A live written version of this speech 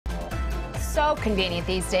So convenient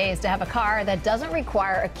these days to have a car that doesn't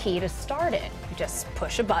require a key to start it. You just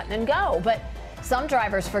push a button and go. But some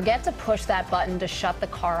drivers forget to push that button to shut the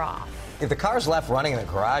car off. If the car's left running in the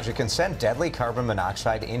garage, it can send deadly carbon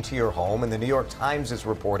monoxide into your home. And the New York Times is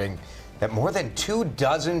reporting that more than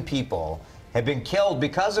 24 people have been killed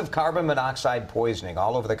because of carbon monoxide poisoning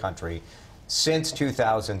all over the country since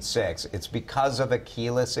 2006. It's because of a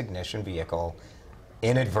keyless ignition vehicle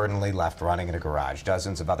inadvertently left running in a garage.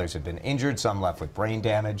 Dozens of others have been injured, some left with brain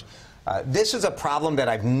damage. This is a problem that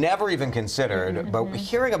I've never even considered, but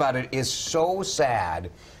hearing about it is so sad.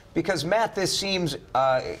 Because, Matt, this seems,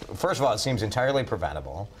 first of all, it seems entirely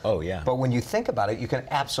preventable. Oh, yeah. But when you think about it, you can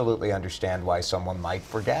absolutely understand why someone might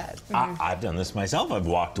forget. I've done this myself. I've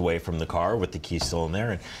walked away from the car with the key still in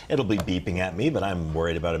there, and it'll be beeping at me, but I'm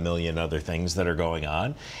worried about a million other things that are going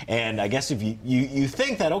on. And I guess if you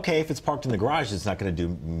think that, okay, if it's parked in the garage, it's not going to do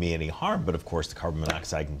me any harm. But, of course, the carbon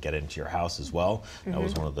monoxide can get into your house as well. That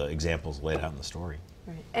was one of the examples laid out in the story.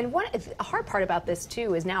 Right. And a hard part about this,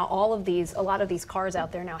 too, is now a lot of these cars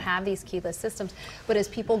out there now have these keyless systems. But as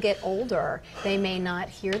people get older, they may not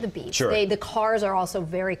hear the beeps. Sure. The cars are also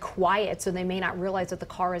very quiet, so they may not realize that the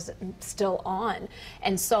car is still on.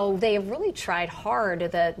 And so they have really tried hard.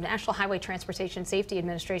 The National Highway Transportation Safety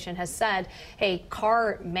Administration has said, hey,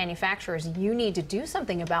 car manufacturers, you need to do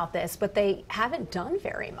something about this. But they haven't done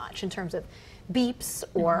very much in terms of beeps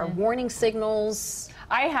or warning signals.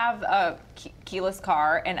 I have a keyless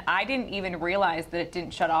car, and I didn't even realize that it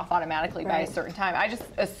didn't shut off automatically by a certain time. I just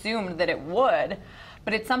assumed that it would.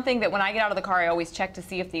 But it's something that when I get out of the car, I always check to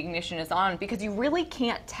see if the ignition is on, because you really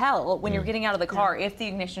can't tell when you're getting out of the car if the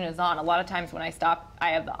ignition is on. A lot of times when I stop, I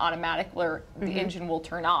have the automatic where the engine will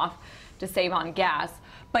turn off to save on gas.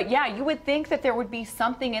 But yeah, you would think that there would be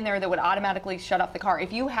something in there that would automatically shut off the car.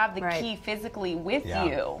 If you have the key physically with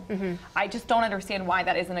you, I just don't understand why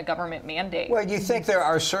that isn't a government mandate. Well, you think there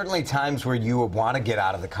are certainly times where you would want to get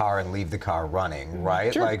out of the car and leave the car running,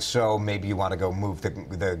 right? Sure. Like, so maybe you want to go move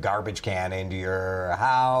the garbage can into your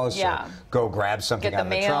house, or go grab something out of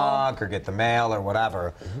the trunk, or get the mail, or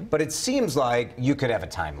whatever. But it seems like you could have a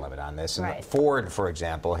time limit on this. And Ford, for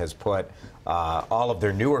example, has put all of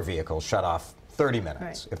their newer vehicles shut off 30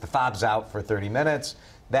 minutes. If the fob's out for 30 minutes,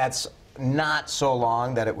 that's not so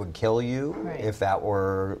long that it would kill you if that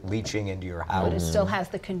were leaching into your house. But it still has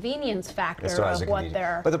the convenience factor of what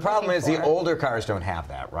they're But the problem is the for. older cars don't have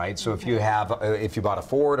that, right? So if you have, if you bought a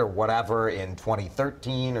Ford or whatever in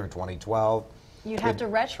 2013 or 2012, you'd have to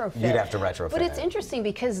retrofit. You'd have to retrofit. But it's interesting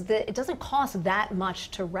because it doesn't cost that much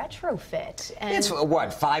to retrofit. And it's what,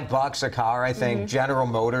 $5 a car, I think. General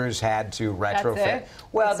Motors had to retrofit. That's it?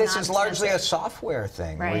 Well, It's this not is largely a expensive. software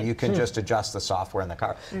thing where you can just adjust the software in the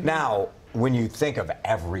car. Now, when you think of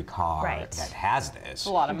every car that has this,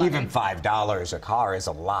 a lot of money. even $5 a car is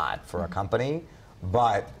a lot for a company.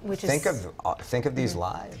 But think of these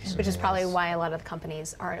lives. Which is probably why a lot of the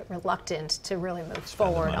companies are reluctant to really move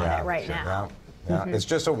forward on it right now. It's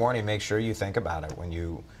just a warning. Make sure you think about it when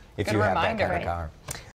if you have that kind of car.